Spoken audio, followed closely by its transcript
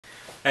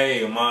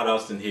Hey, Ahmad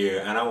Austin here,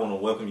 and I want to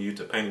welcome you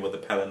to Painting with a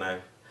Palette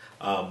Knife.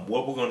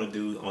 What we're going to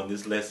do on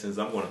this lesson is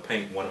I'm going to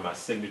paint one of my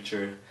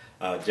signature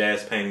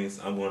jazz paintings.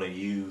 I'm going to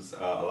use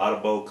a lot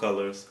of bold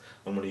colors.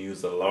 I'm going to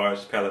use a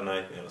large palette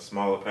knife and a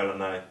smaller palette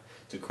knife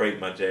to create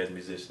my jazz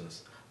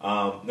musicians.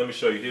 Let me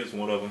show you. Here's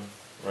one of them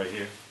right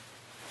here.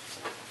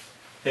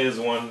 Here's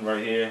one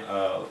right here.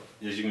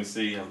 As you can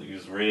see, I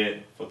use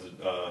red for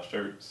the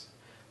shirts.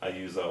 I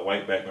use a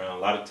white background,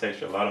 a lot of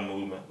texture, a lot of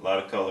movement, a lot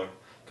of color.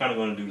 Kind of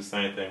going to do the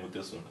same thing with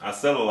this one. I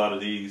sell a lot of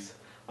these.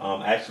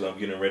 Actually, I'm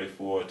getting ready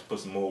to put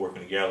some more work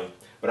in the gallery.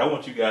 But I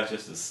want you guys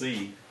just to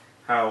see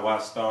how I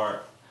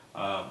start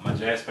my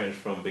jazz paintings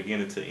from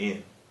beginning to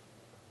end.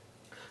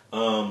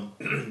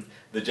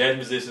 The jazz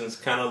musicians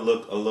kind of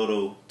look a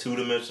little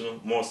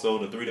two-dimensional, more so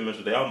than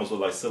three-dimensional. They almost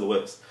look like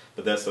silhouettes,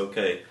 but that's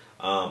okay.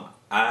 I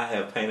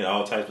have painted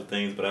all types of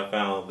things, but I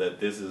found that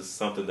this is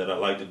something that I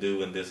like to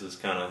do, and this is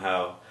kind of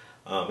how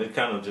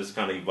it just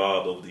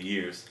evolved over the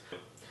years.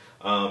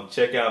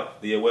 Check out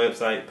the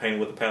website, Painting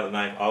with a Palette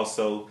Knife.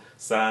 Also,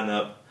 sign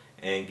up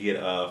and get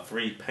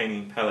free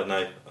painting palette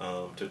knife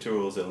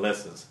tutorials and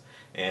lessons.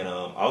 And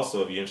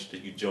also, if you're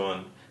interested, you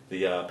join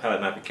the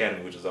Palette Knife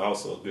Academy, which is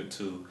also a good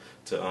tool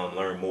to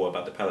learn more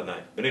about the palette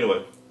knife. But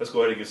anyway, let's go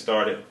ahead and get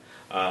started.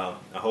 I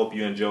hope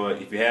you enjoy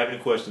it. If you have any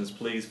questions,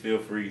 please feel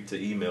free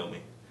to email me.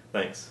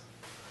 Thanks.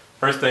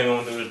 First thing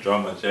I'm going to do is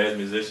draw my jazz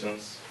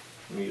musicians.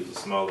 Let me use a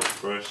smaller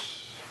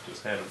brush,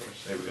 just hand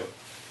brush. There we go.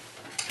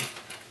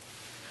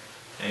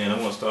 And I'm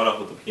going to start off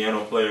with the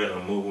piano player, and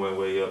I'm moving my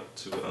way up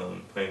to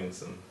painting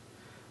some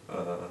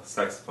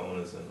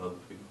saxophonists and other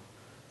people.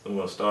 So I'm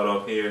going to start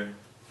off here.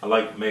 I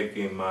like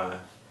making my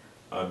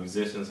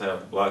musicians have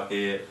the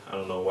blockhead. I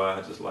don't know why,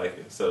 I just like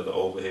it instead of the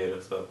overhead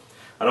or stuff.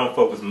 I don't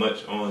focus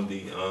much on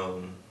the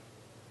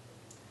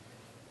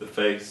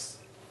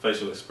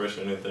facial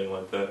expression or anything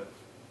like that.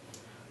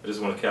 I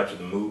just want to capture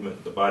the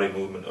movement, the body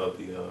movement of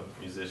the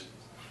musicians.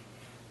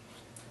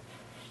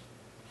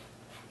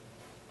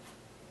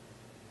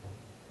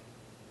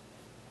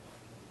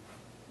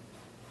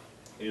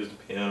 Here's the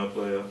piano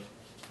player,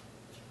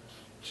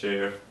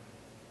 chair,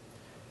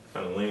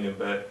 kind of leaning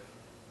back.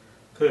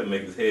 Could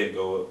make his head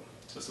go up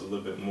just a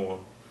little bit more.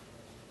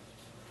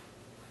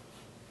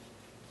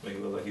 Make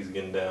it look like he's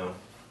getting down.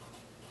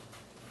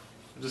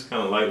 Just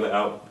kind of lightly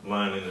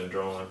outlining and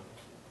drawing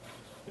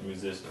the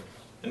musician.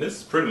 And this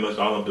is pretty much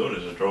all I'm doing,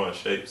 is just drawing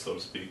shapes, so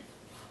to speak.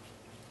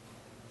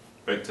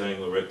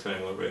 Rectangular,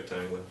 rectangular,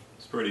 rectangular.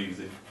 It's pretty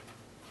easy.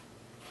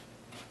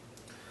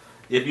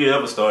 If you're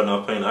ever starting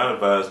off painting, I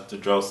advise to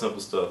draw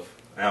simple stuff.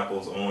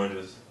 Apples,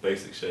 oranges,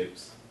 basic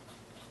shapes.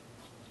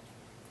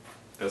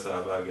 That's how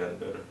I've gotten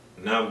better.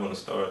 Now I'm going to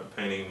start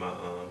painting my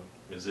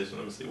musician.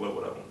 Let me see, what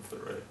would I want to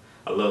put right here?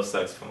 I love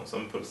saxophone, so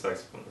I'm going to put a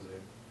saxophone in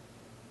here.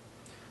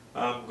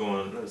 I'm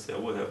going, let's see, I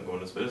would have him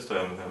going this way. This time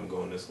I'm going to have him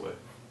going this way.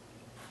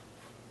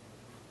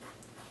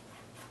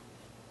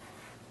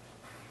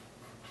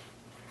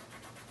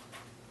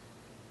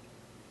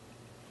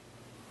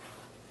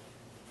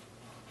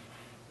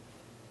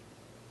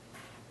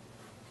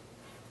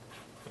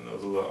 And that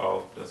was a little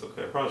off, that's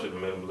okay. I probably should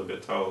have made him a little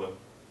bit taller.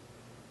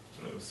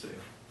 Let me see,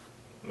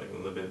 make him a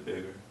little bit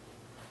bigger.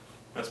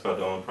 That's about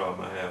the only problem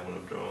I have when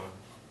I'm drawing.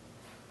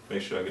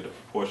 Make sure I get the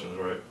proportions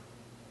right.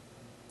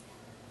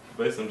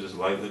 Basically, I'm just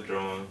lightly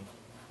drawing.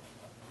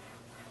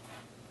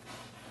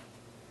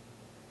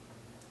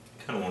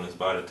 Kind of want his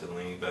body to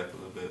lean back a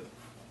little bit.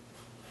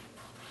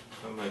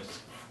 I might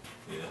just,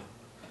 yeah.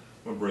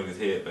 I'm going to bring his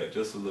head back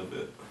just a little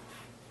bit.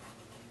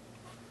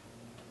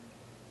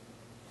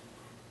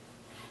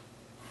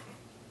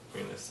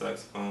 Bring that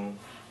saxophone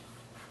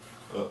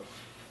up.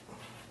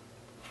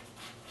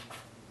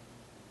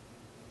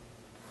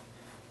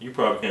 You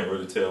probably can't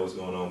really tell what's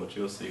going on, but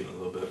you'll see in a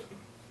little bit.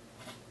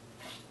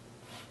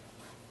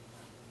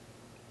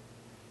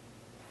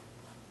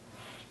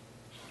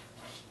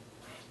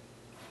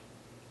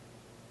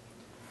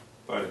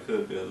 Body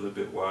could be a little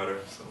bit wider,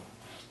 so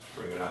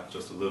bring it out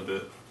just a little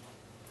bit.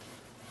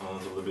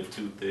 Arms a little bit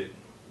too thick,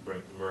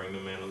 bring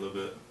them in a little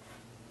bit.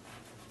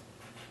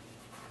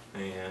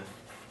 And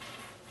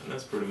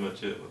that's pretty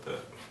much it with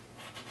that.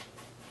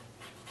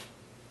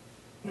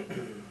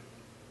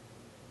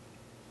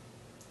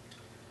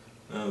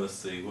 Now let's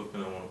see, what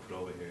can I want to put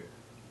over here?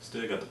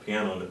 Still got the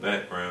piano in the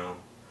background.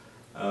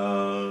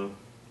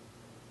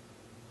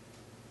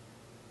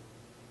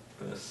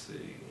 Let's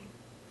see.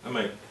 I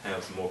might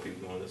have some more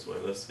people going this way.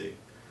 Let's see.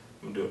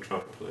 I'm going to do a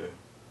trumpet player.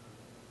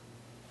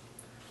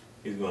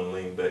 He's going to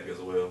lean back as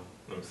well.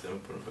 Let me see, I'm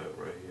going to put him back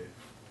right here.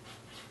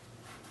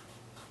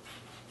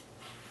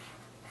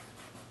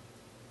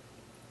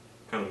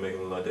 Kind of make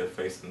him look like they're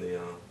facing the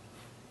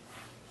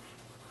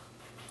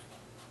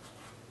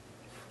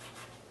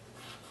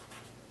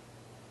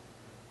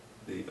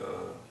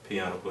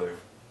piano player.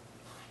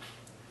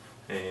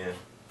 And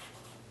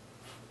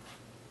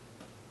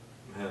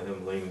have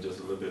him lean just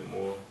a little bit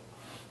more.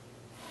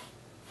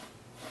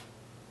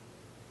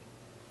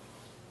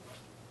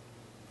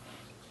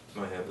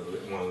 Might have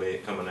one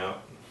leg coming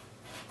out.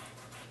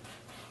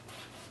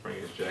 Bring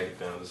his jacket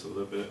down just a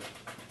little bit.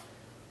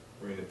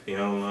 Bring Making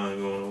piano line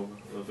going over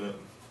a little bit.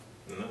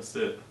 And that's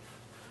it.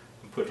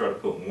 Try to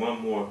put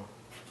one more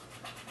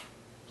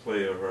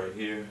player right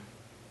here.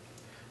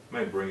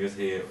 Might bring his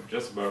head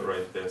just about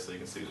right there so you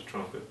can see the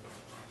trumpet.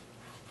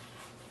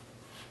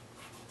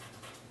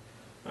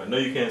 I know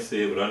you can't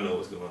see it, but I know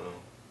what's going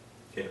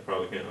on.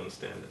 Probably can't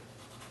understand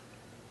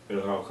it.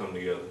 It'll all come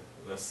together.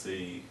 Let's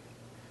see.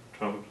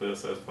 Trumpet player,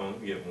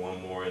 saxophone. Get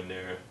one more in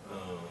there.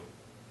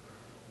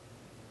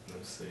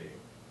 Let's see.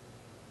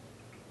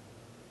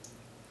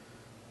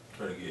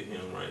 Try to get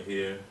him right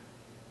here.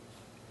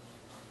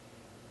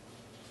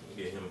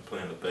 Get him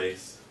playing the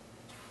bass.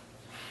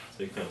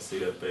 So you kind of see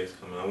that bass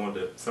coming. I want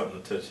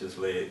something to touch his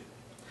leg.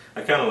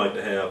 I kind of like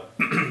to have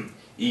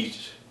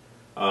each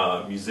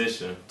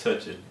musician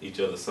touching each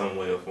other some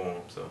way or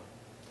form. So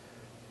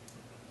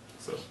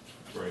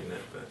bring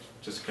that back.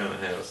 Just kind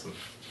of have some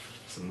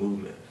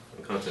movement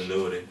and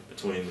continuity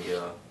between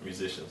the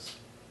musicians.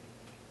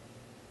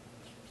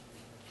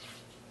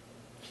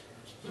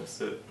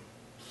 That's it.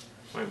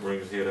 Might bring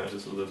his head out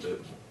just a little bit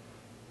more.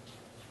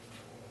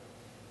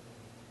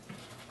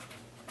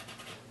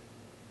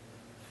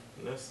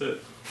 And that's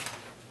it.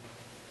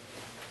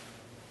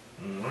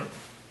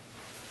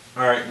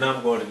 Alright, now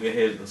I'm going to go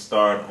ahead and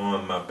start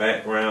on my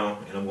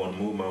background, and I'm going to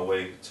move my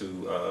way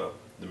to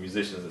the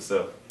musicians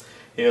itself.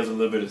 Here's a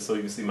little bit so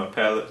you can see my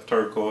palette: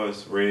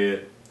 turquoise,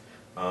 red,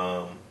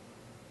 brown,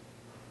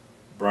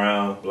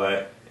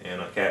 black,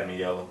 and cadmium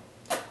yellow.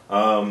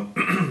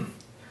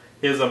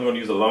 Here's I'm going to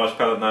use a large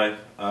palette knife.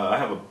 I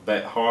have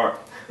a hard,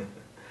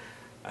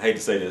 I hate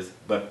to say this,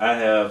 but I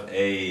have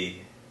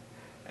a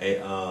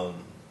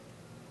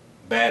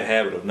bad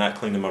habit of not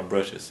cleaning my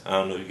brushes. I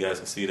don't know if you guys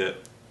can see that.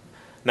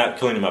 Not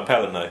cleaning my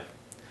palette knife.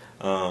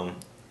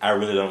 I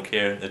really don't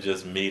care. That's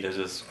just me. That's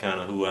just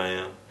kind of who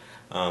I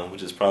am,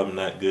 which is probably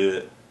not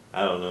good.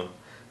 I don't know.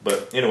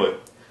 But anyway,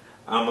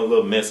 I'm a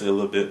little messy a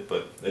little bit,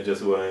 but that's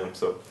just who I am.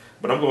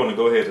 But I'm going to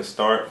go ahead and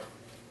start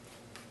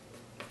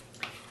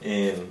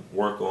and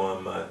work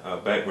on my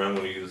background. I'm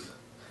going to use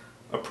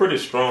a pretty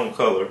strong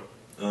color,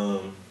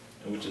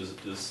 which is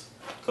this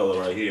color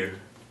right here.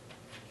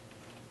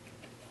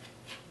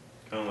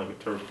 Kind of like a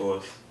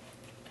turquoise.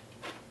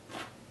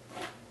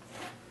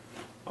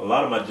 A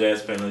lot of my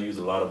jazz painting, I use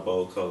a lot of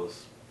bold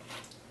colors.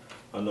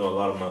 I know a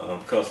lot of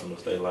my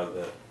customers, they like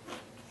that.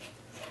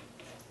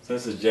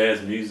 Since it's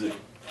jazz music,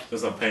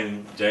 since I'm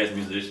painting jazz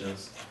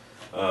musicians,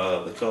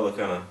 the color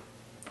kind of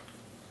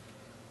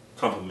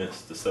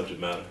complements the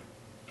subject matter.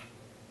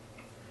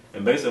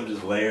 And basically I'm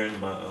just layering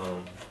my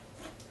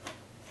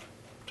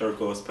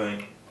turquoise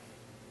paint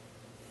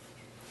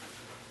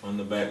on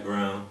the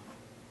background,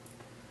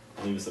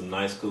 leaving some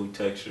nice cool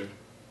texture.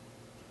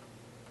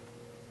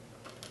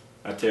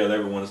 I tell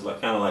everyone it's like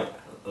kind of like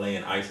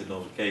laying icing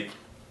over cake.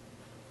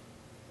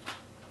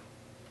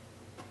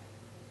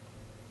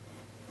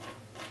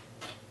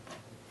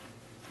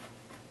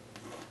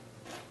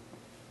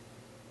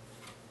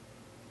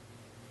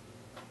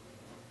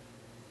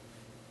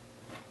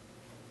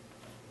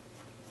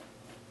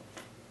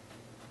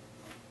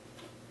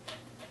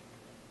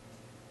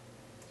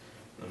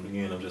 And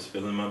again, I'm just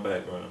filling my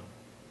background.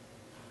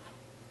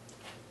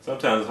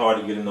 Sometimes it's hard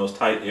to get in those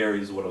tight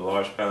areas with a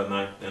large palette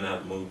knife, then I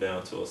have to move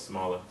down to a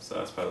smaller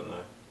size palette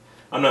knife.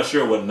 I'm not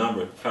sure what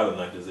number palette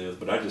knife this is,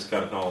 but I just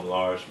kind of call them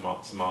large,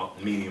 small,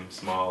 medium,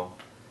 small,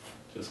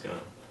 just kind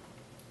of,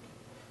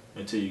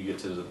 until you get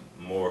to the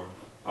more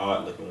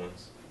odd looking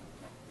ones.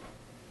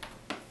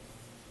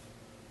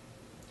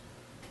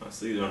 I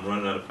see that I'm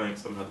running out of paint,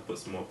 so I'm going to have to put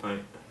some more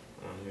paint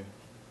on here.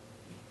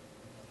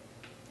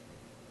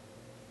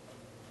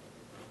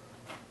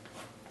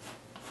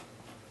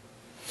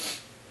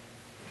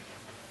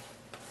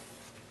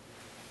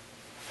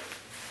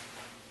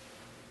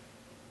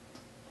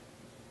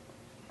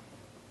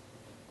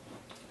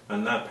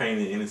 I'm not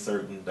painting any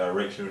certain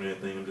direction or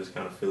anything, I'm just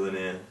kind of filling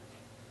in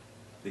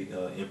the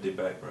empty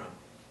background.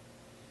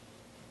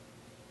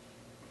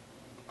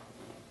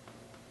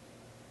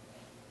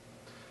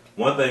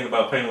 One thing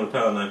about painting with a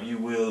palette knife, you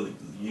will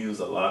use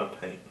a lot of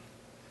paint.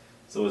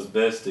 So it's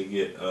best to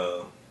get,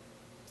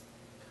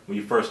 when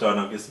you first start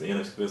out, get some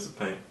inexpensive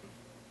paint.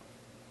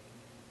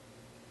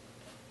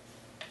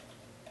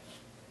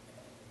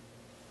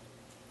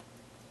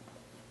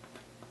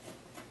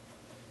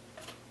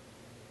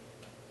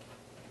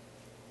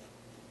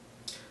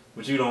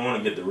 But you don't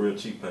want to get the real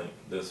cheap paint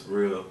that's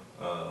real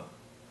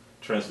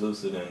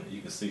translucent and you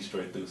can see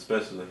straight through,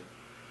 especially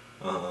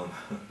a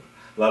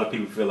lot of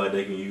people feel like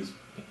they can use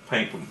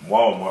paint from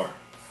Walmart,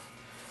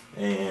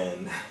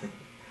 and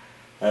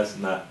that's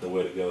not the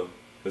way to go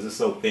because it's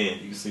so thin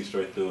you can see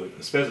straight through it.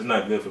 Especially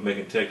not good for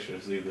making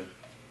textures either.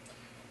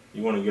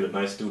 You want to get a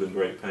nice student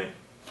grade paint.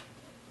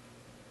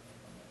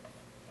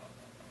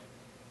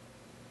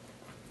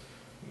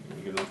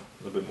 Get a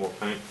little bit more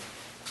paint.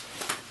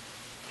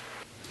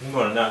 I'm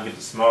going to now get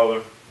the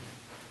smaller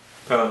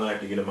palette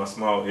knife to get in my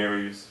small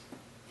areas.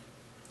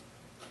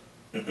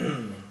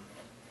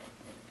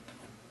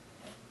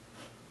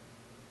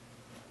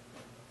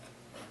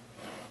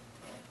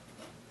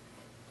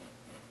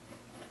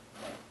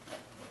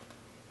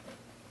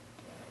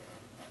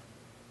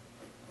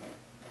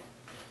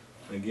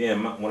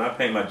 Again, when I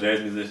paint my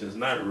jazz musicians, it's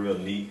not real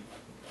neat,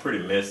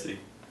 pretty messy.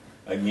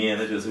 Again,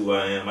 that's just who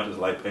I am. I just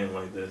like painting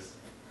like this.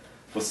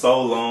 For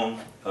so long,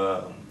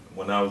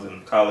 when I was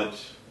in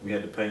college, we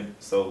had to paint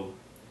so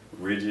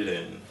rigid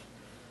and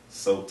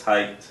so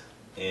tight.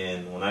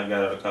 And when I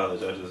got out of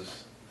college, I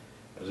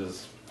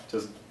just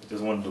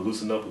wanted to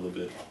loosen up a little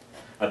bit.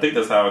 I think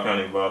that's how I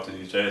kind of evolved to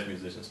these jazz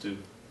musicians too.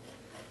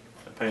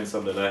 I paint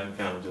something that I can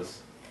kind of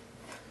just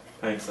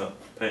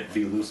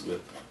be loose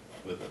with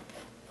it.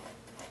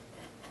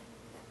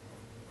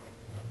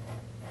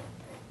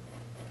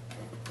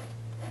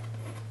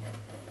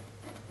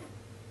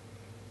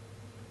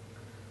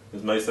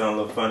 This may sound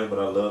a little funny, but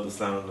I love the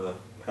sound of the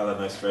palette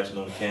knife scratching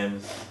on the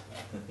canvas.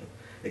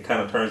 It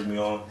kind of turns me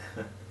on.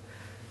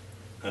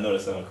 I know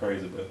that sounds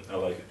crazy, but I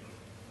like it.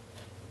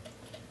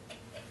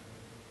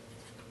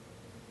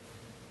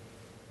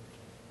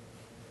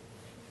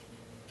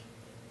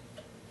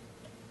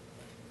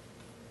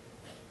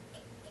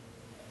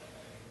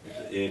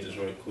 Get the edges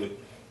right quick.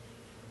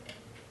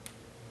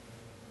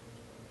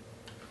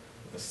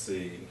 Let's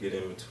see, get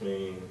in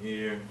between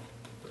here,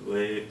 the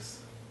legs.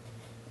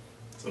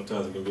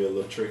 Sometimes it can be a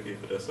little tricky,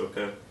 but that's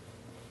okay.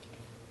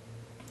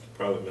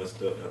 Probably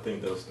messed up. I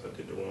did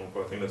the wrong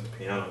part. I think that's the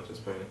piano I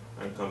just painted.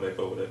 I can come back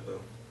over that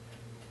though.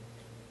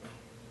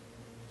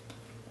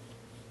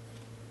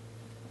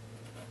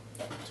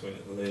 Between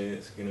the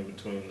legs, get in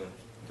between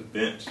the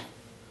bench,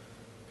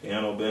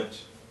 piano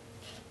bench.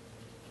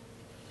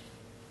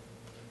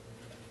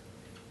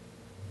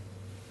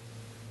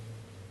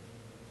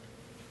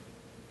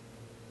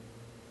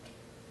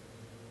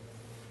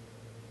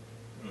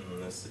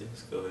 Let's see,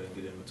 let's go ahead and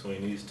get in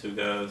between these two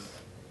guys.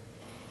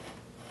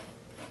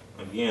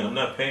 Again, I'm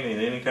not painting in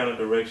any kind of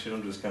direction,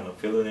 I'm just kind of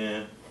filling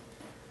in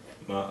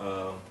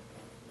my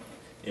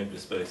empty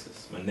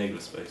spaces, my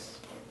negative spaces.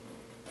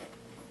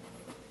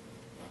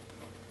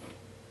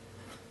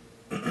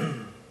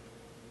 Kind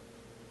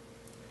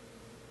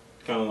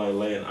of like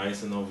laying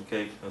icing over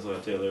cake, that's what I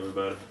tell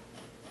everybody.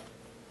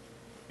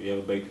 If you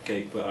ever bake the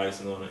cake, put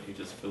icing on it, you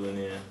just fill it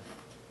in,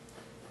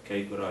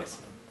 cake with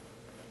icing.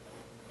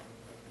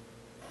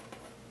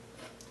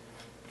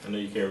 I know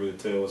you can't really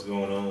tell what's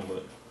going on,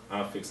 but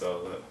I'll fix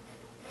all that.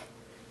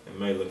 It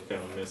may look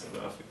kind of messy,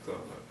 but I'll fix all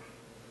that.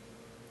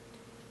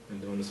 Been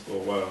doing this for a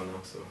while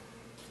now, so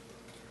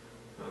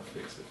I'll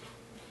fix it.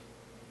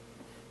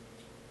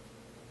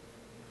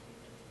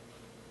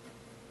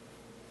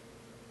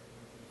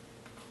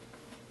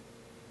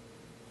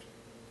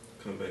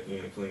 Come back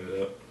in and clean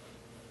it up.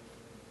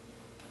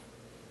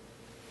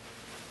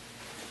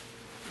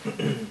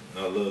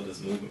 I love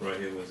this movement right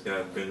here where this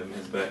guy's bending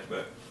his back.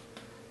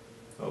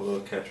 I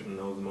love capturing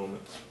those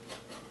moments.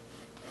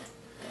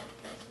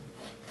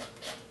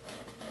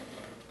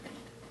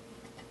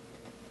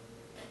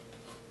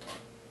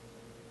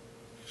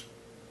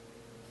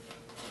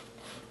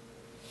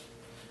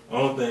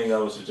 Only thing I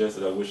would suggest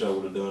that I wish I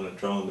would have done is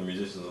drawn the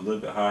musicians a little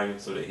bit higher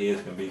so the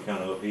heads can be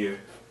kind of up here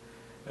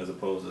as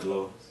opposed to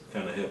low. So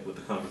kind of help with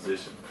the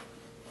composition.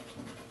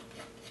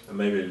 And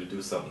maybe to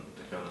do something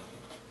to kind of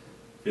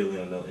fill in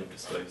another empty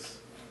space.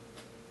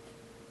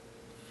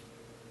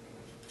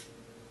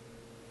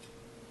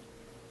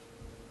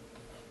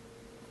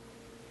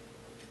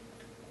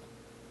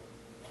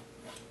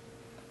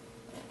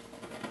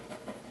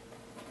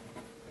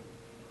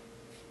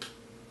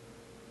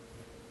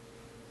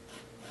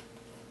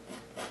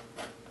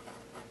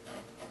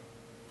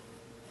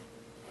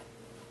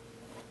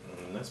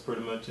 That's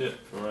pretty much it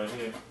for right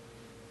here.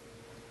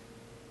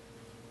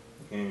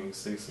 Again, you can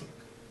see some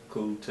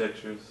cool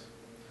textures.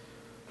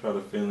 Try to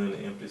fill in the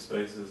empty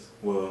spaces.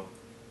 Well,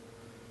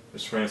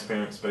 there's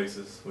transparent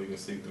spaces where you can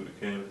see through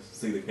the canvas,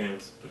 see the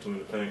canvas between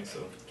the paint,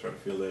 so try to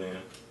fill that in.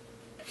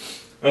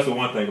 That's the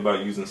one thing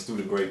about using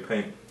student grade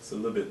paint. It's a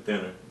little bit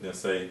thinner than,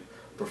 say,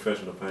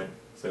 professional paint,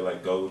 say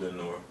like Golden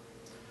or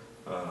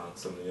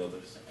some of the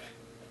others.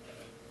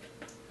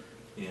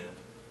 Yeah.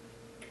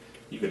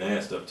 You can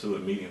add stuff to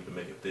it, medium, to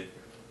make it thicker.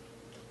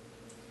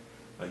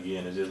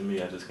 Again, it's just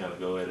me, I just kind of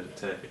go ahead and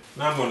attack it.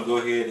 Now I'm going to go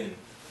ahead and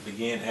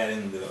begin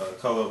adding the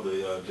color of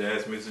the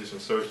jazz musician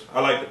shirts. I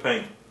like to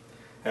paint,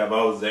 have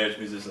all the jazz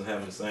musicians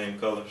having the same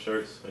color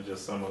shirts. It's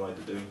just something I like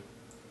to do.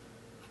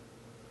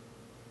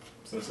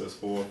 Since there's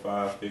 4 or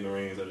 5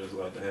 figurines, I just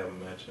like to have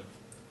them matching.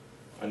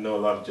 I know a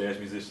lot of jazz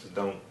musicians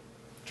don't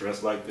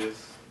dress like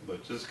this,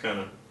 but just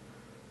kind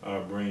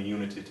of bring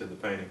unity to the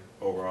painting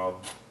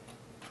overall.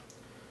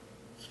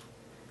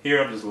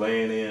 Here I'm just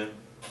laying in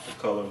the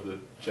color of the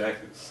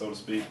jacket, so to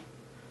speak.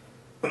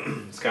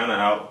 It's kind of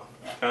out,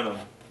 kind of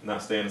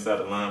not staying inside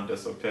the line, but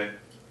that's okay.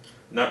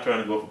 Not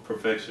trying to go for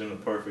perfection or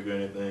perfect or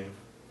anything.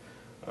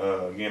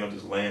 Again, I'm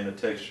just laying the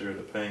texture of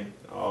the paint,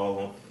 all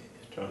on,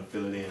 trying to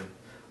fill it in.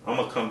 I'm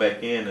going to come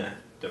back in and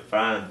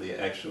define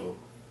the actual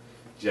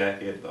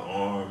jacket, the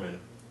arm, and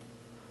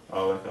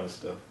all that kind of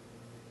stuff.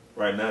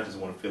 Right now, I just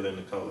want to fill in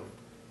the color.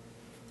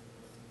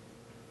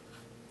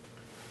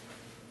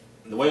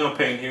 The way I'm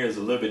painting here is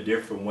a little bit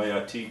different from the way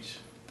I teach.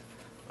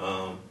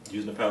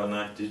 Using the palette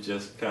knife is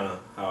just kind of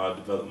how I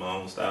developed my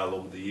own style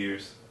over the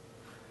years.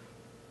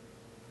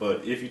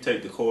 But if you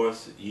take the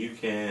course, you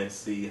can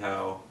see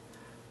how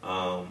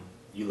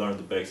you learn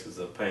the basics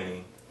of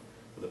painting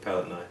with a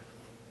palette knife.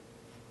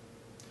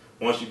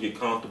 Once you get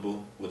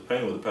comfortable with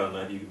painting with a palette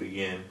knife, you can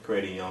begin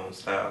creating your own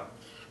style,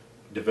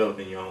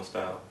 developing your own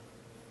style.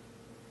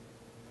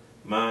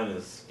 Mine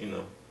is, a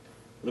little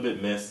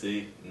bit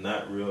messy,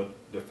 not real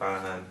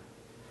defined,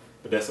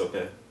 but that's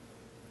okay.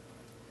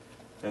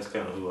 That's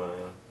kind of who I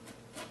am.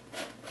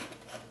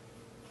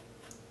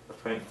 I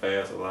paint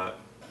fast a lot.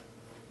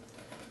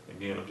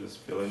 Again, I'm just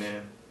filling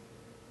in.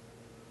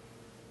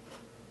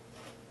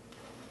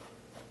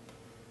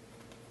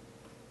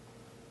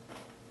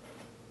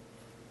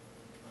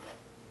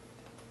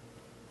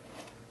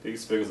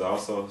 These figures are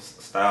also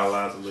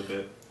stylized a little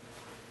bit.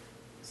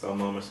 Some of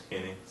them are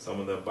skinny,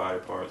 some of their body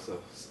parts are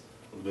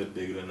a little bit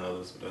bigger than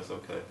others, but that's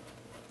okay.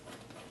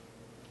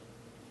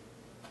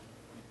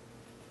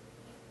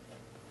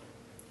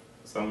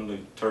 Some of the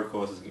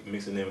turquoise is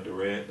mixing in with the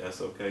red, that's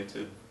okay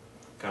too.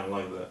 Kind of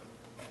like that.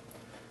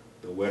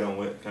 The wet on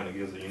wet kind of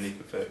gives a unique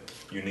effect,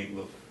 unique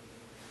look.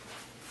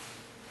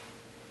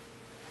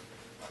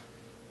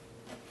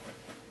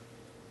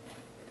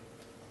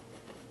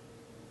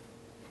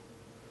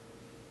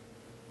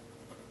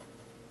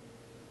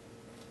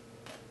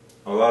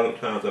 A lot of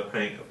times I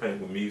paint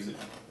with music.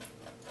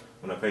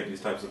 When I paint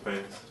these types of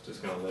paintings,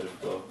 just kind of let it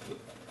flow.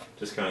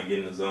 Just kind of get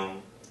in the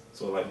zone.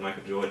 So like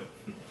Michael Jordan.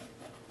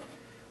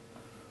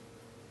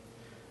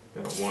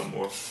 Got one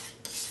more.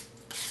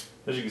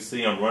 As you can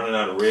see, I'm running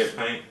out of red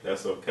paint.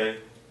 That's okay.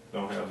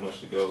 Don't have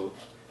much to go.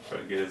 Try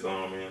to get his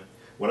arm in.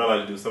 What I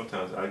like to do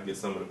sometimes, I get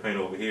some of the paint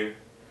over here,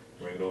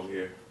 bring it over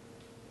here.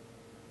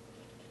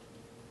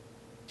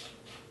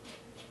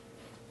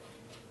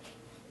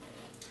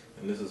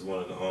 And this is one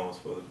of the arms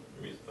for the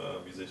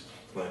musician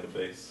playing the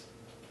bass.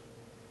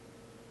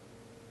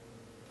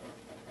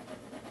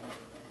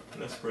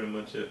 And that's pretty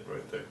much it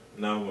right there.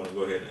 Now I'm going to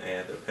go ahead and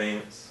add the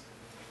pants.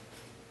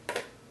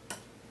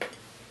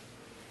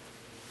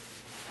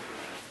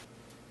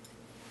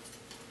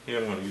 Here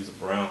I'm going to use a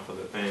brown for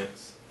the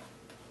pants.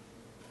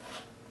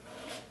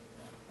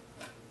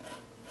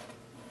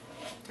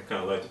 I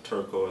kind of like the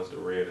turquoise, the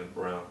red, and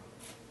brown.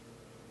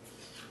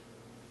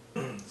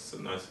 It's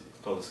a nice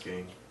color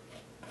scheme.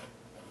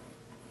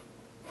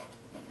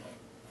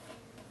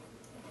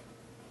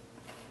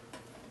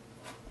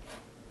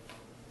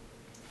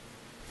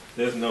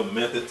 There's no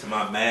method to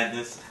my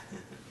madness.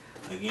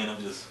 Again,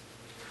 I'm just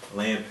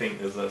laying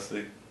paint as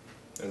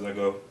I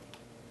go.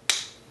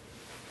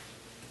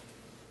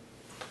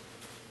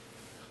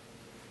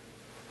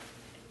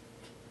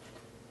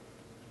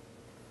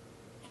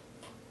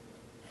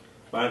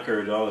 But I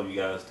encourage all of you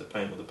guys to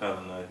paint with a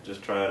palette knife.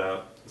 Just try it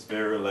out. It's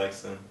very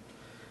relaxing,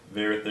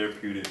 very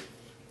therapeutic.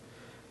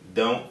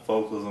 Don't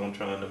focus on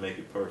trying to make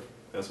it perfect.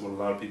 That's what a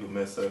lot of people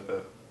mess up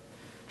at,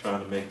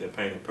 trying to make their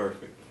painting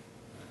perfect.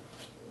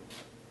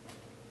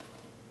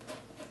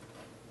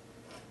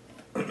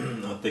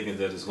 I'm thinking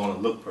that it's going to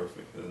look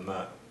perfect. It's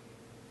not.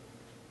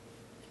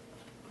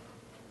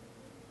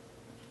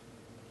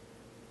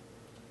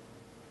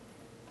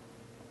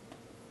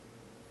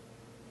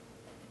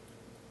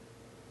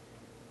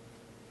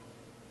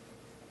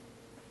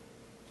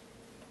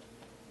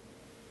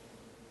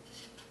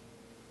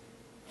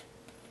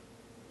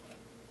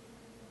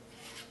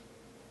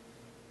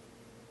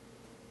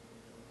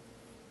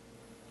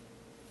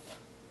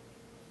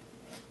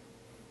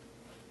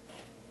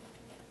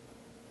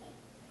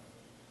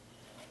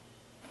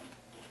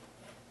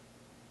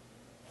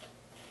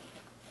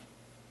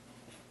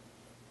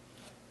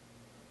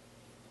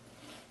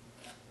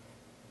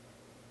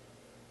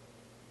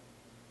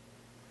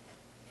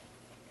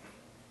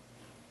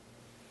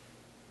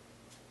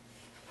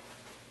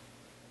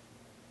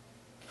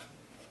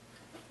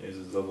 Here's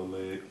his other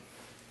leg,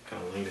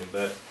 kind of leaning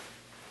back.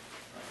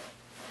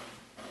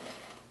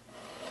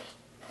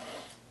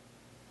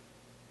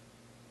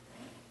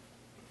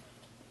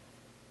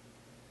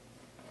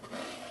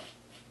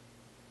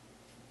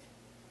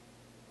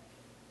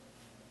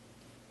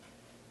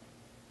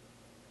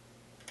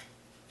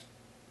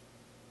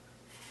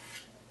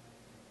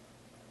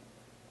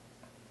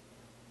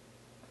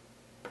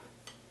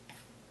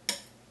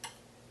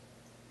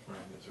 Bring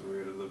this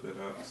red a little bit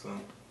out, so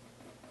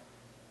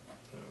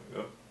there we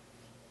go.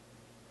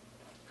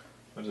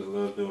 I just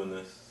love doing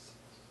this.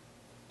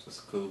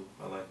 Just cool.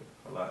 I like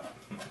it a lot.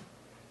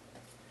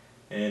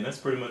 And that's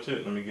pretty much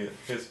it. Let me get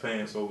his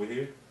pants over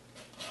here.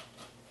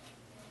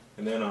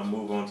 And then I'll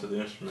move on to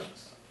the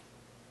instruments.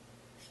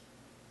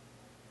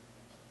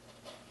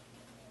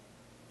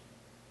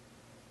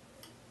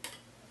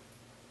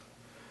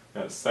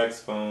 Got a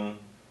saxophone,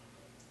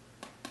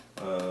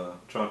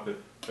 trumpet,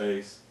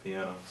 bass,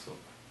 piano. So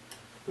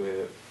go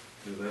ahead,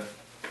 do that.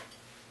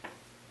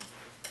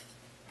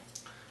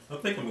 I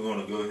think I'm going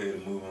to go ahead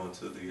and move on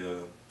to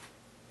the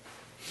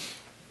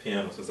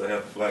piano since I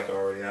have the black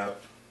already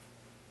out.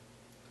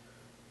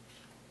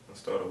 I'll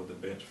start with the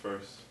bench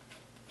first.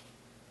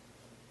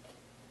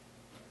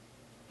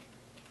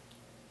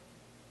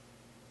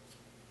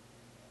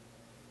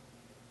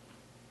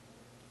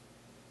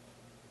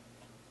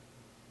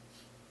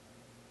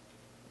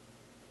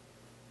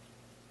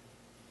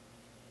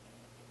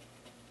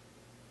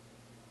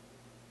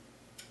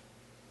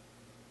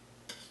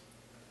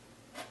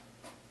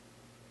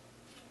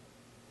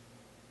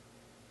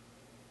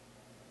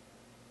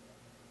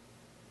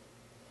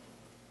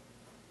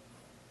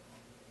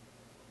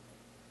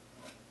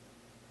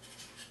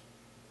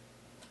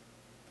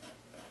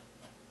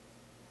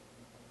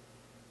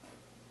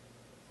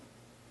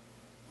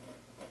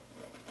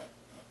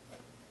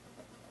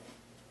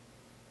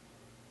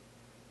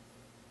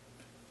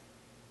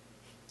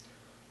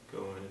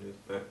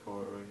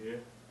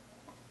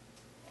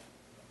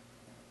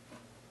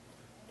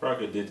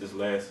 Probably did this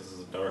last. This is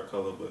a dark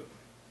color, but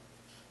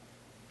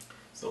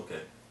it's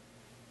okay.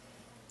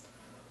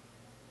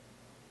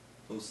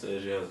 Who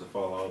says you have to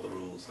follow all the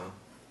rules, huh?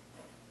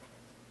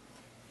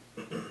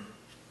 Do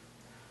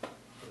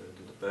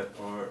the back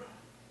part.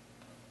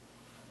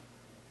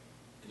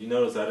 You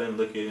notice I didn't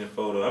look at any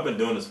photo. I've been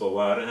doing this for a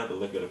while. I didn't have to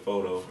look at a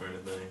photo or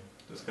anything.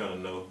 Just kind of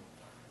know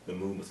the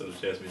movements of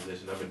the jazz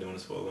musician. I've been doing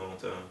this for a long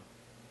time.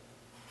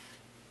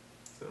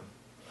 So,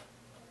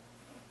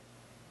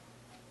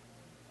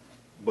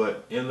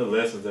 but in the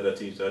lessons that I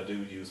teach, I do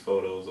use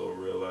photos or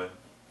real life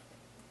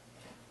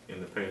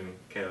in the Painting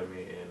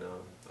Academy and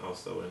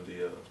also in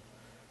the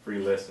free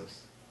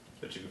lessons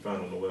that you can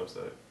find on the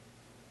website.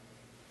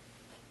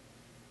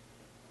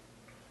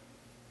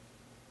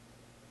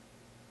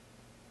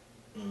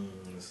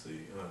 Let's see,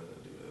 how did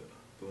I do that?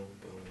 Boom,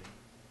 boom.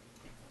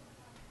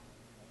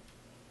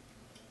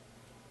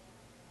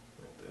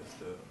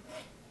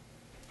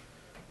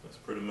 That's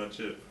pretty much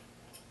it.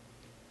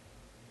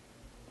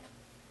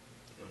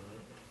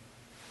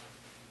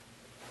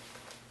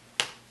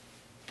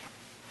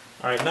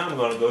 Alright, now I'm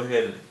going to go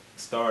ahead and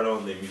start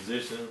on the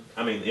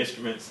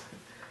instruments.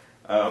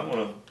 I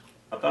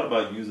thought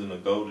about using a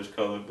goldish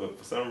color, but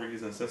for some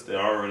reason, since they're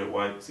already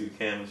white, see the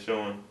canvas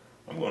showing,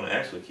 I'm going to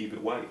actually keep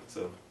it white.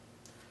 So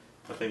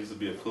I think this would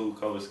be a cool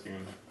color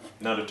scheme.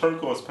 Now the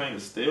turquoise paint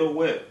is still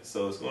wet,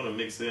 so it's going to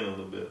mix in a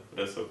little bit,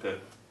 but that's okay.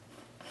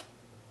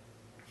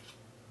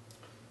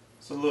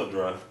 It's a little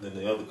dry than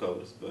the other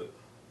colors, but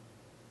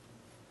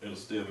it'll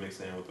still mix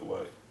in with the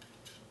white.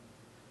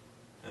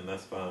 And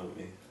that's fine with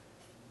me.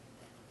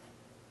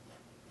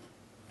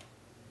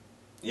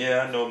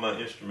 Yeah, I know my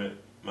instrument,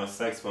 my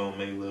saxophone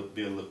may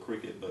be a little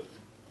crooked, but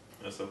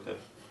that's okay.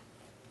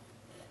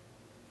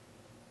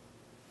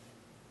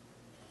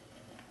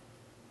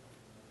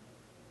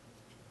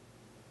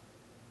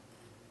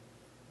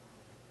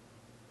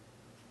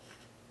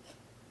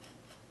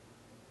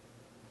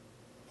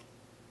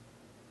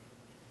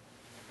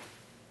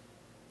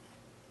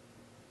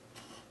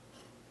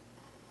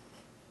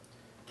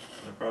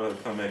 I'll probably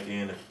come back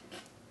in and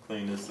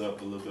clean this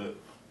up a little bit.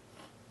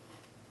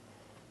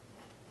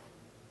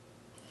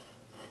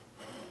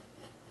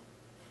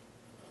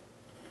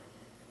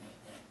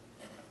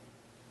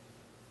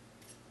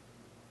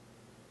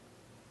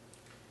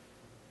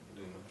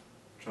 Do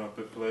my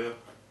trumpet player.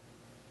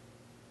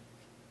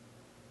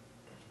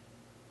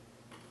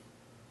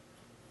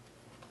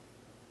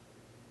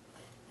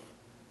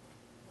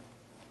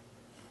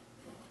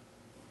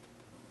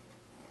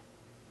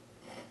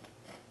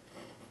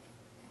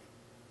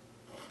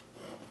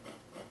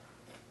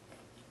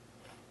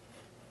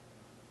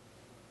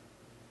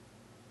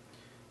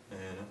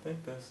 I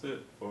think that's it as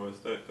far as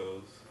that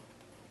goes.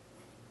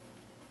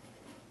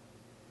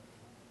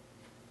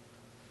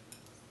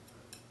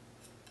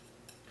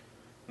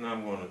 Now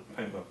I'm going to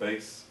paint my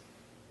bass.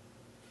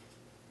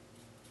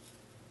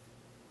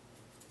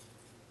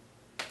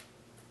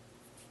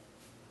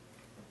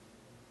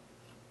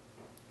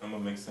 I'm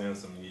going to mix in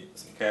some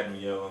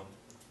cadmium yellow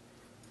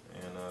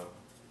and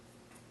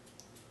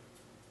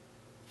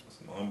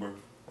some umber,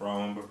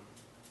 raw umber.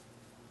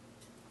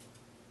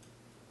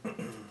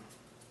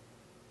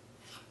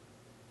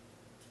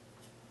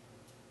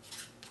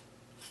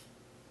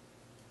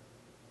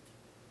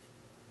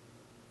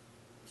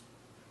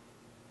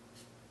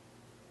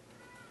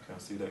 Kind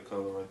of see that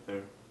color right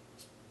there.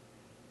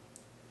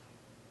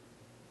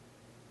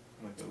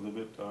 Make it a little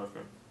bit darker.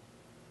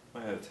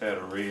 I had a tad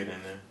of red in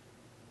there.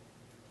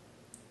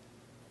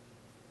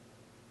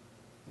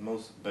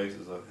 Most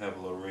bases have a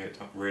little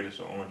reddish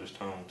or orangish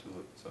tone to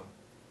it, so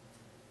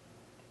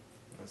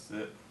that's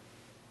it.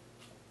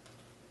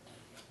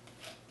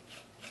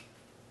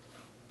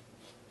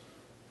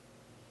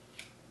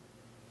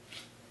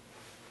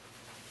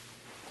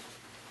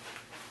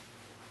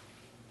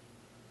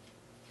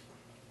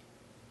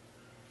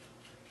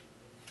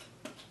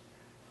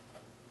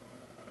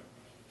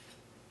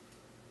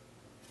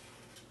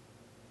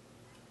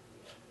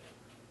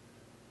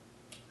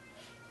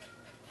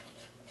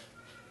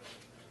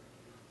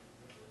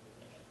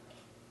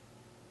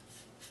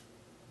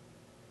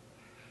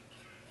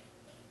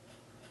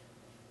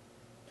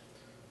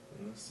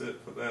 That's it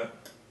for that.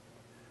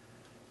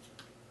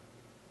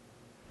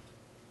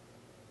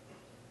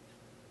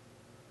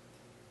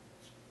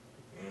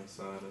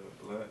 Inside of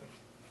it black.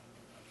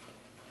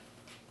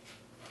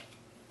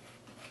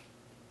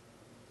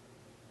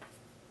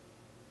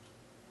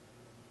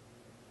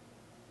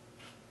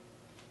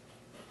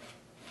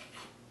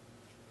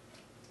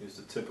 Use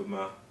the tip of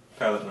my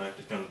palette knife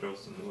to kind of throw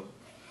some little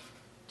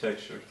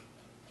texture.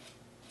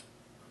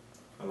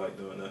 I like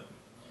doing that.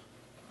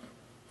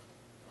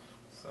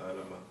 Side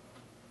of my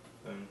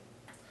thing.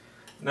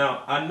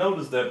 Now I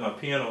noticed that my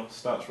piano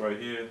stops right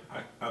here.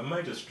 I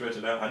might just stretch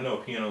it out. I know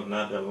a piano is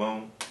not that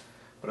long,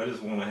 but I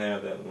just want to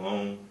have that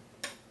long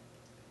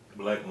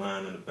black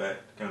line in the back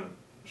to kind of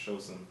show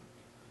some.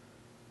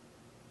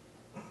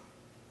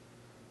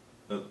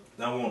 I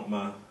don't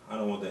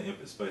want that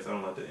empty space. I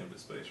don't like that empty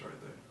space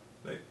right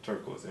there. That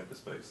turquoise empty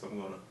space. So I'm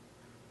gonna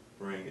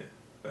bring it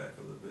back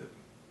a little bit.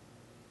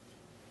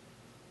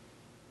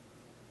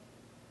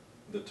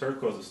 The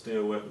turquoise is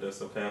still wet, but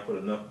that's okay. I put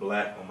enough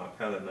black on my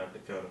palette knife to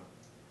kind of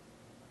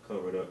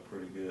cover it up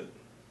pretty good.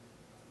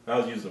 If I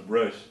was using a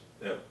brush,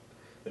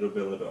 it'll be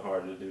a little bit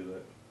harder to do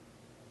that.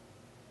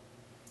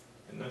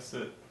 And that's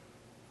it.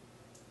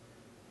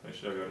 Make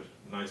sure I got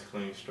a nice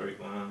clean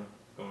straight line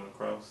going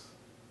across.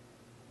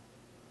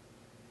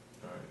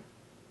 Alright.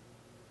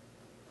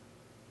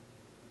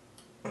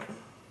 Put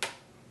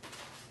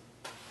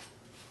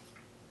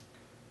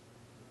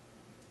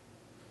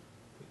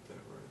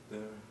that right there.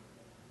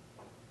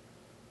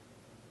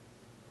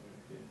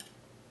 Right here.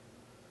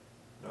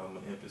 Now I'm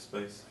gonna empty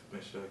space.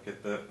 Make sure I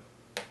get that.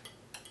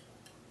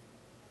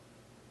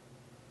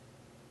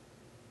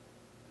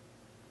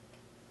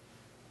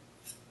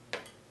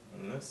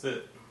 And that's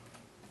it.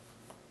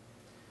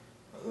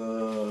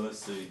 Let's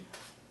see.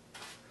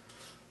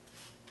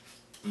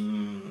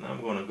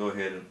 I'm going to go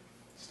ahead and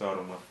start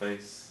on my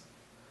face.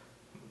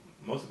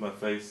 Most of my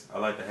face, I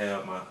like to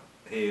have my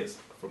heads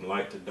from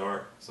light to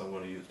dark, so I'm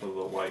going to put a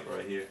little white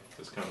right here.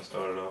 Just kind of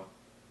start it off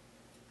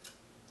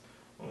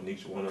on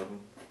each one of them.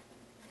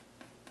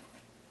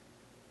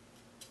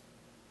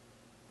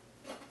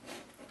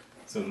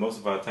 So most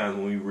of our times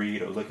when we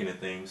read or looking at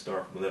things, we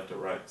start from left to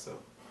right. So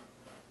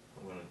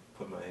I'm going to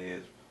put my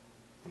head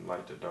from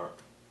light to dark,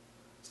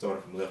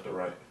 starting from left to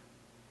right.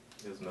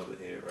 There's another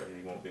head right here.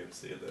 You won't be able to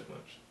see it that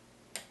much.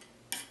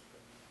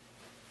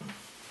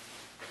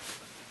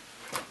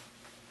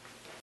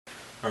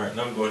 Alright,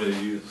 now I'm going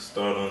to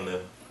start on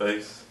the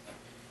face.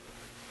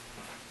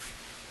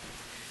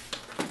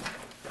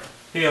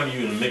 Here I'm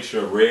using a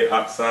mixture of red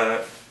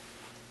oxide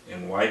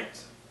and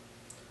white.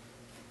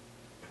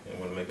 I'm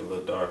going to make it a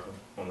little darker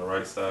on the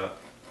right side.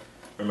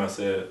 Remember I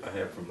said I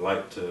have from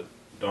light to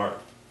dark,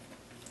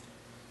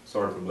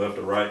 starting from left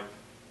to right.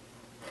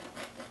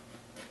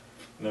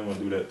 And I'm going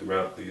to do that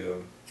throughout the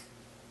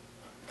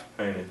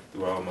painting,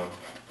 through all my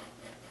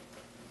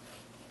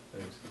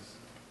faces.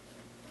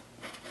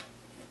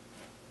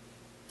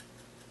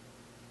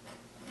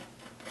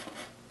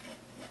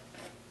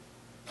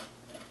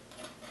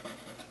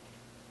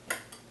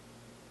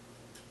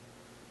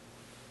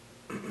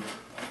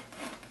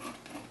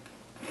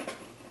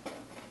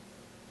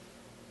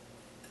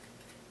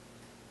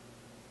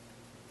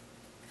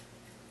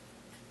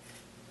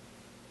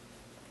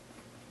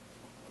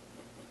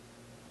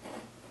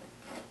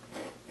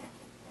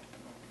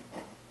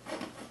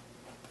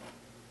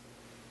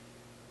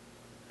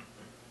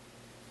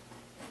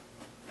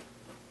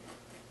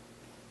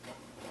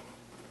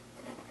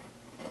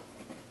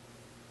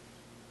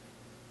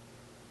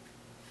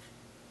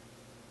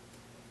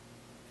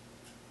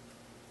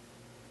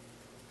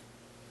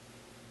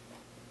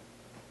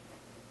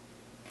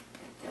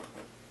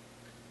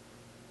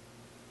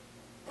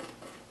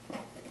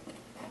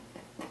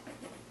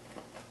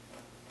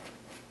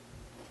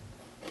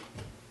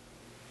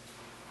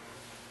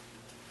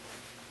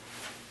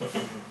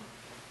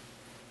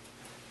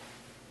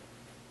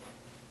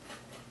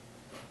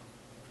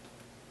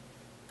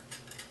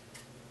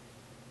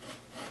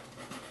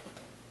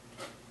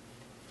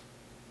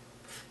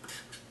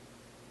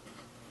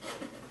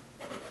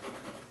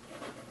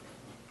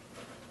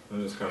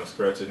 I'm just kind of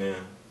scratching in,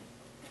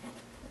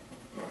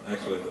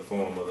 actually the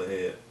form of the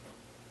head.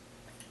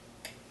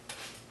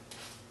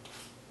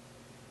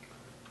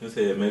 This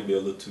head may be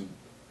a little too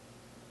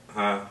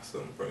high, so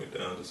I'm going to bring it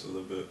down just a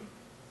little bit.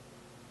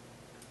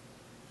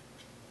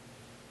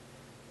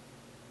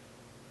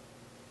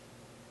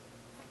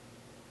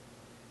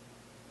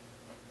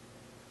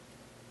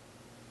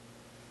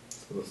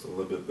 So it looks a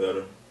little bit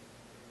better. I'm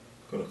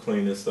going to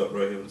clean this up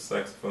right here with the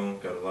saxophone.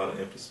 Got a lot of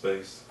empty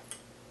space.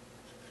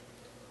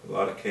 A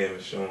lot of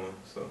canvas showing,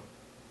 so.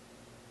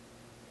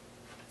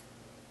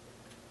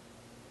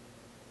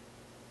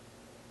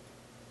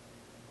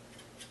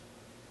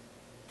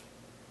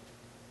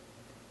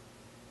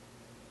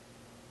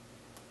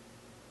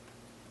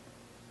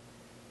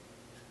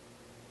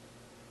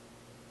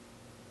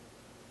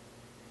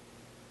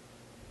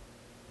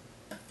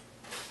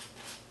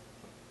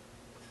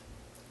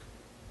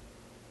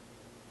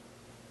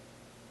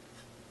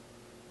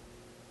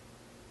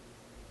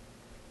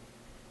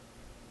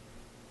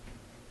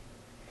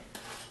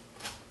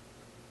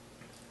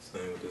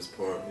 Same with this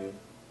part here.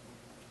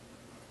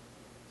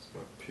 It's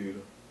my computer.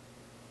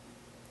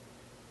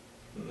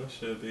 And that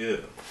should be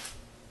it.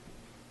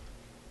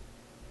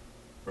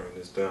 Bring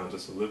this down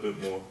just a little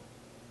bit more.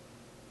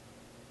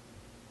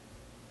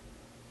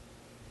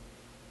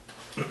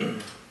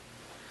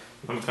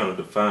 I'm kind of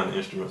define the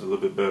instruments a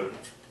little bit better.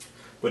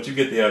 But you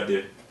get the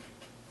idea.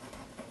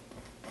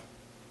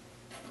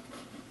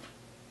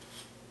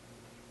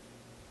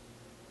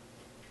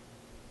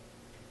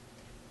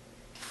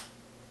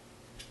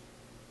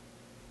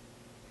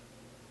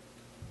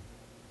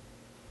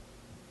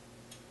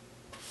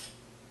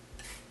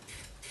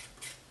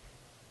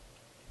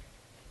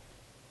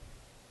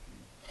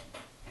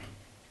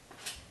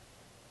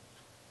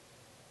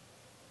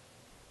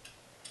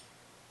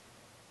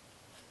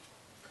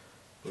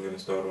 We're going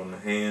to start on the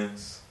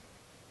hands,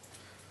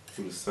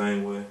 do the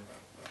same way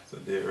as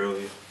I did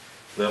earlier,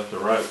 left to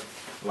right,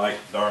 light,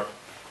 dark.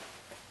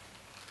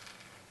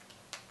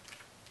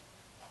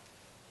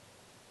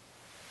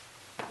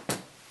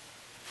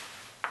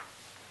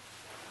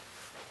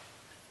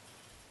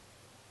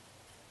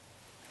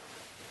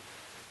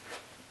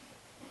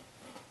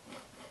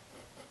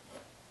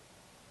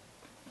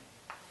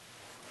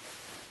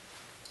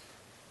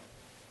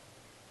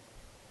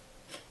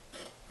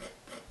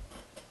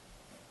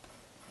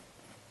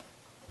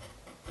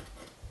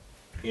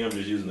 Here I'm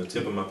just using the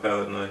tip of my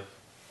palette knife.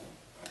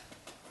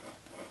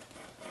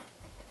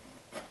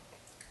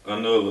 I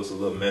know it looks a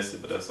little messy,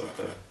 but that's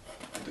okay.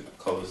 The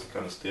colors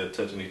kind of still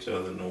touching each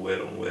other, no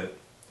wet on wet.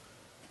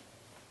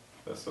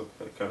 That's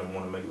okay. Kind of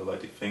want to make it look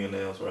like the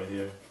fingernails right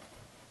here.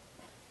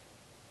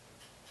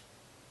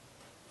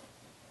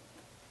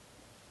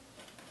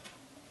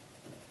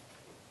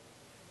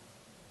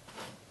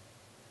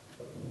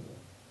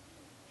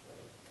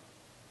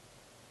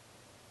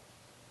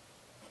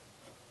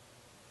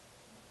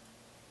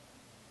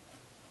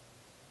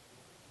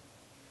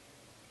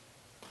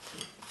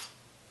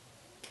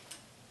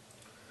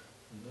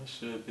 That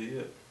should be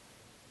it.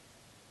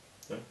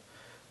 Okay.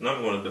 Now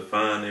I'm going to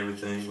define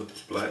everything with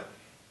the black.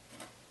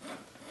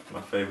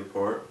 My favorite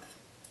part.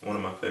 One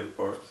of my favorite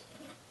parts.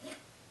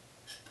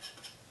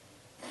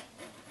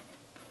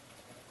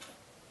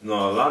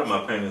 No, a lot of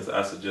my paintings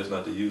I suggest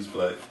not to use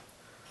black.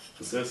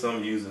 But since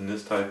I'm using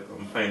this type,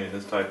 I'm painting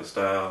this type of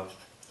style,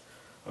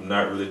 I'm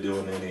not really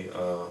doing any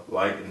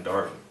light and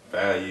dark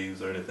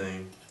values or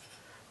anything.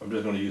 I'm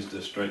just going to use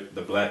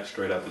the black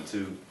straight out the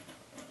tube.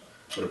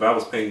 But if I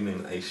was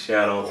painting a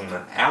shadow on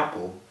an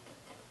apple,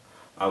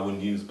 I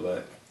wouldn't use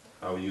black.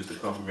 I would use the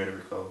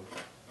complementary color.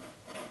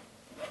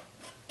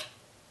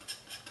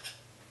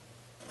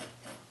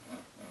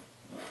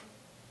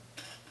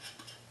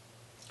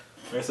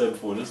 Like I said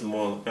before, this is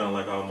more kind of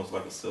like almost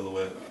like a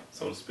silhouette,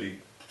 so to speak.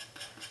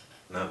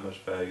 Not much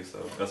value,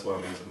 so that's why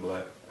I'm using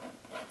black.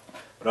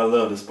 But I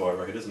love this part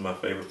right here. This is my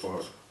favorite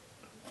part.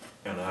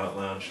 Kind of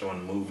outline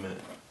showing the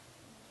movement.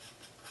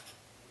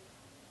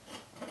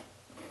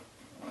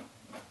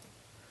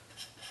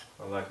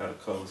 I like how the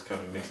colors kind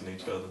of mixing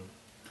each other.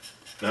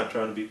 Not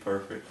trying to be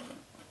perfect,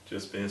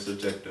 just being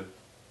subjective.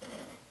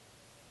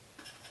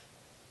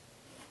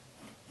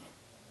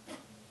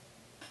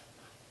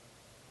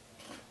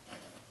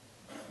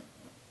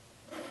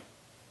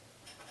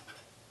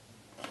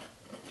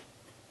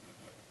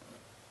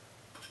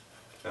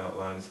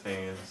 Outline his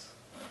hands.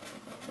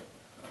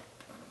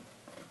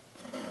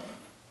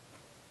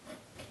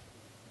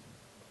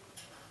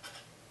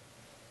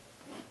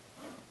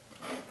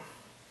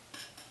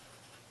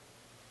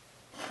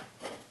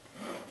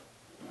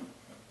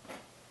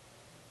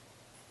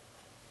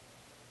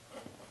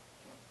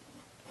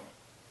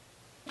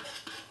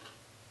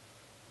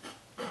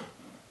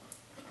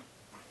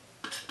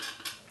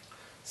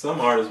 Some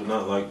artists would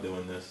not like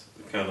doing this.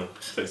 It kind of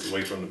takes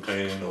away from the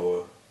painting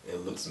or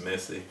it looks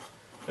messy.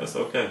 That's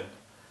okay.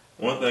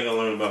 One thing I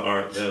learned about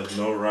art, there's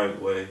no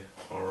right way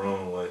or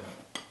wrong way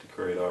to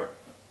create art.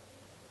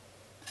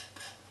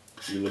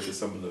 If you look at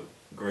some of the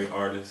great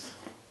artists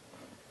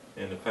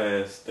in the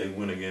past, they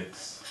went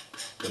against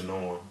the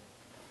norm.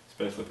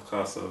 Especially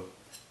Picasso.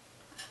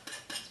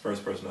 It's the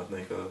first person I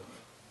think of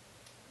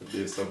who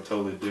did something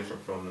totally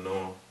different from the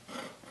norm.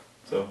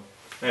 So,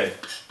 hey.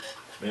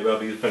 Maybe I'll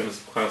be as famous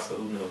as Picasso,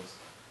 who knows?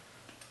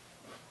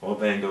 Or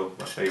Van Gogh,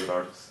 my favorite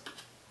artist.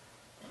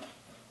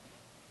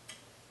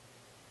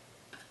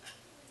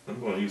 I'm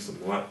going to use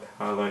some light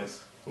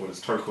highlights with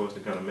this turquoise to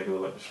kind of make it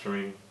look like a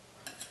stream.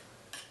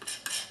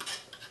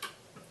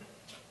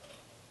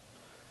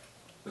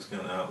 Just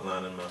kind of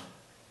outlining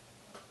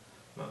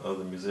my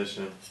other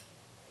musician.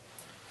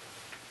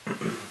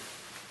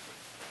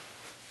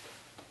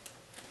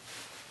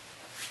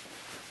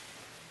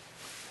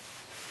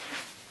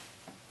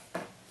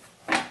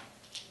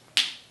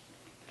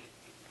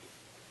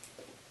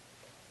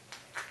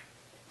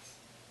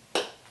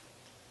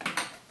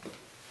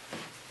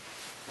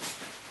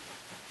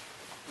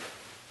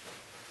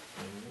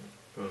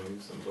 Gonna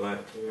use some black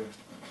here.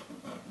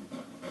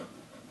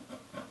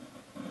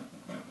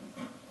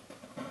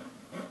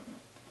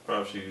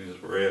 Probably should use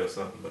red or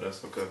something, but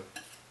that's okay.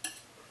 I'm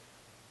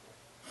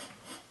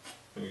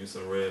gonna use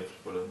some red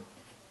for the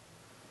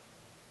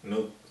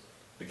note,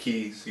 the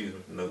keys, excuse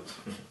me, notes,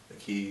 the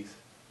keys,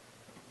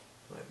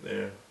 like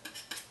there.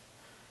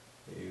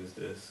 Use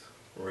this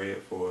red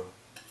for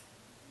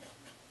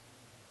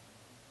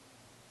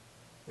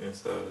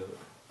inside of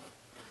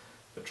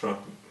the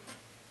trumpet.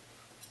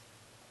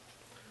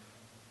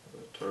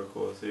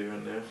 Turquoise here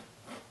and there. And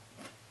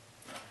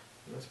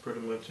that's pretty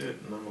much it.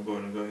 And I'm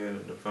going to go ahead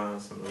and define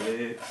some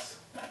legs.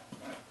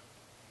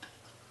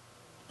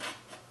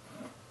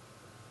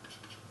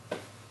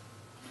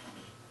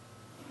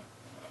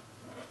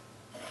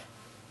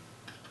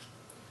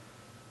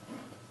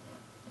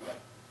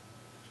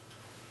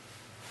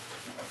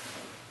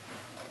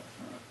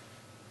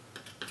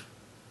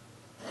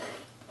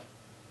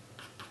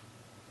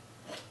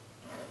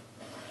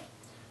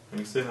 You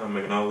can see how I'm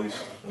making all these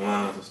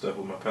lines and stuff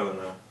with my palette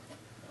now,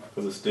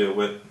 because it's still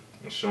wet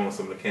and showing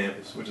some of the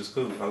canvas, which is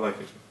cool. I like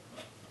it.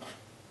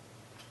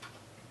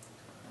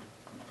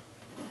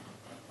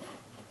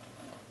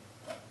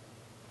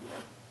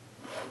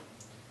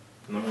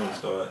 And I'm going to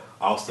start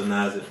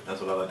Austinizing. That's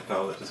what I like to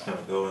call it. Just kind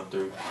of going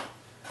through,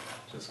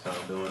 just kind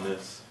of doing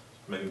this,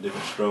 making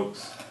different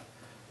strokes.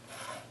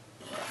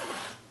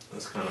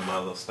 That's kind of my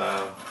little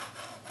style.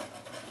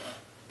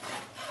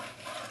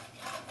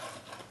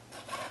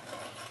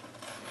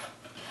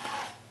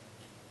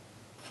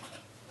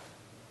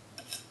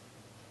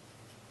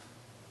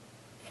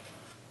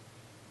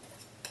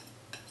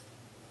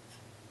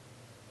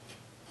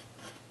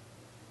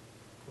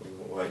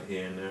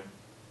 here and there.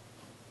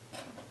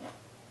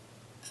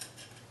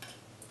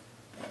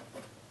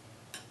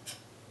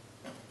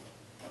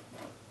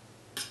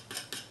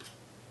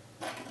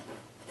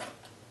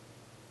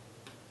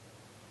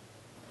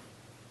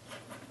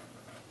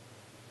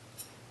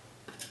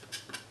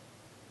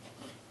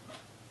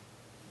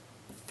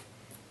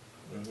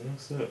 And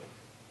that's it.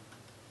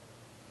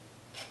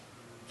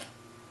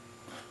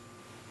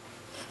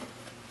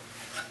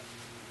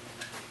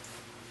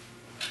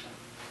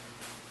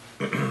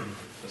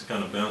 Just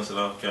kind of bounce it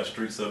off. Got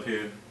streaks up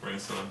here, bring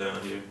some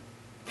down here.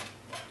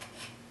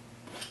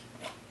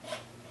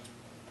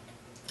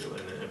 Fill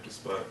in the empty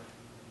spot.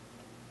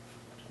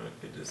 Trying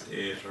to get this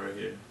edge right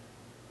here.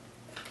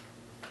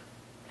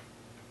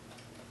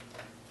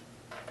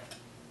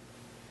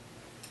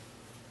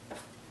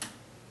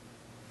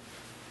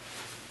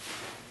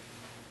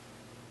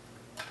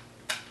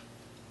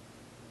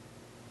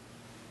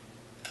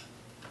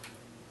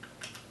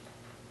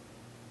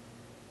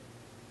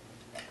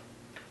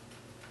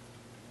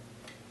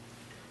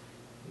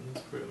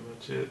 That's pretty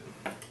much it.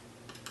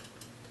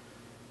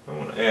 I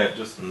want to add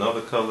just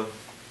another color.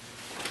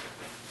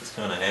 Just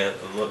kind of add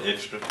a little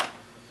extra.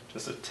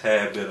 Just a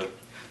tad bit of,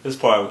 this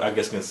part I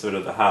guess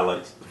considered the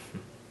highlights,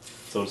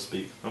 so to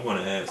speak. I'm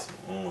going to add some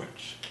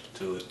orange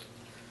to it.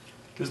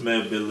 This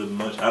may be a little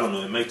much. I don't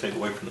know. It may take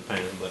away from the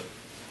painting, but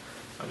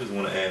I just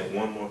want to add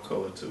one more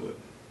color to it,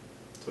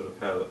 to the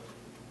palette.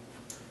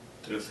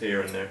 Just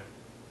here and there.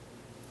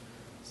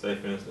 Say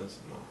for instance,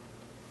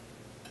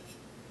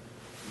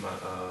 my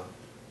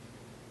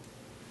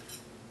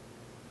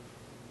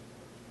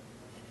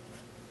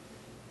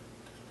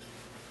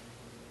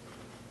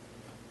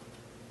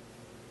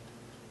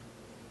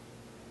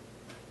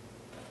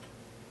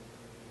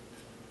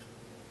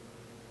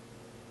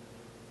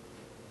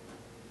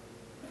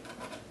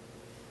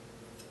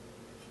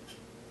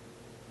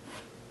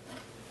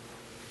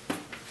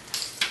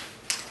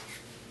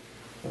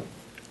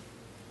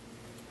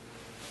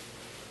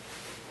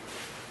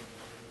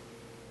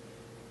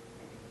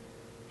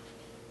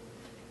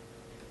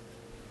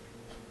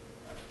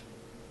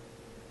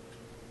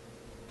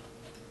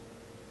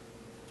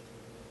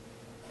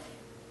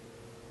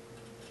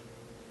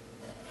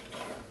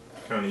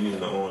kind of using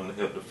the arm to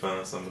help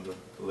define some of the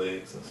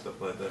legs and stuff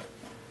like that.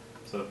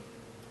 So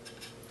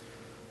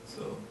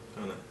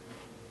kind of,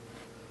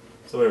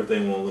 so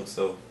everything won't look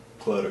so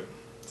cluttered,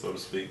 so to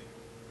speak.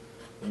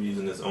 I'm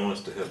using this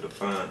orange to help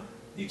define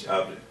each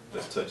object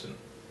that's touching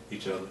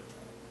each other.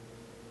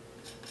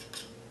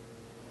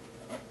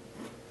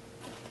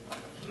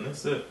 And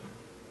that's it.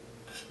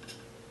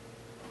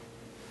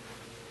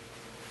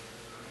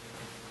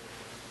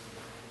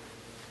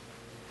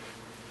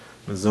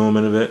 Zoom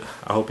in a bit.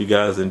 I hope you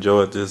guys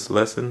enjoyed this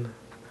lesson.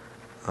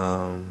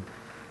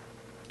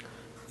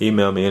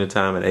 Email me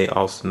anytime at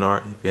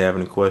aaustinart if you have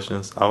any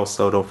questions.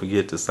 Also, don't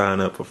forget to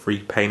sign up for free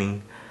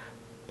painting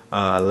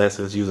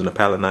lessons using a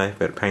palette knife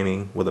at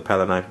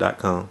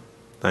paintingwithapaletknife.com.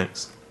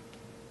 Thanks.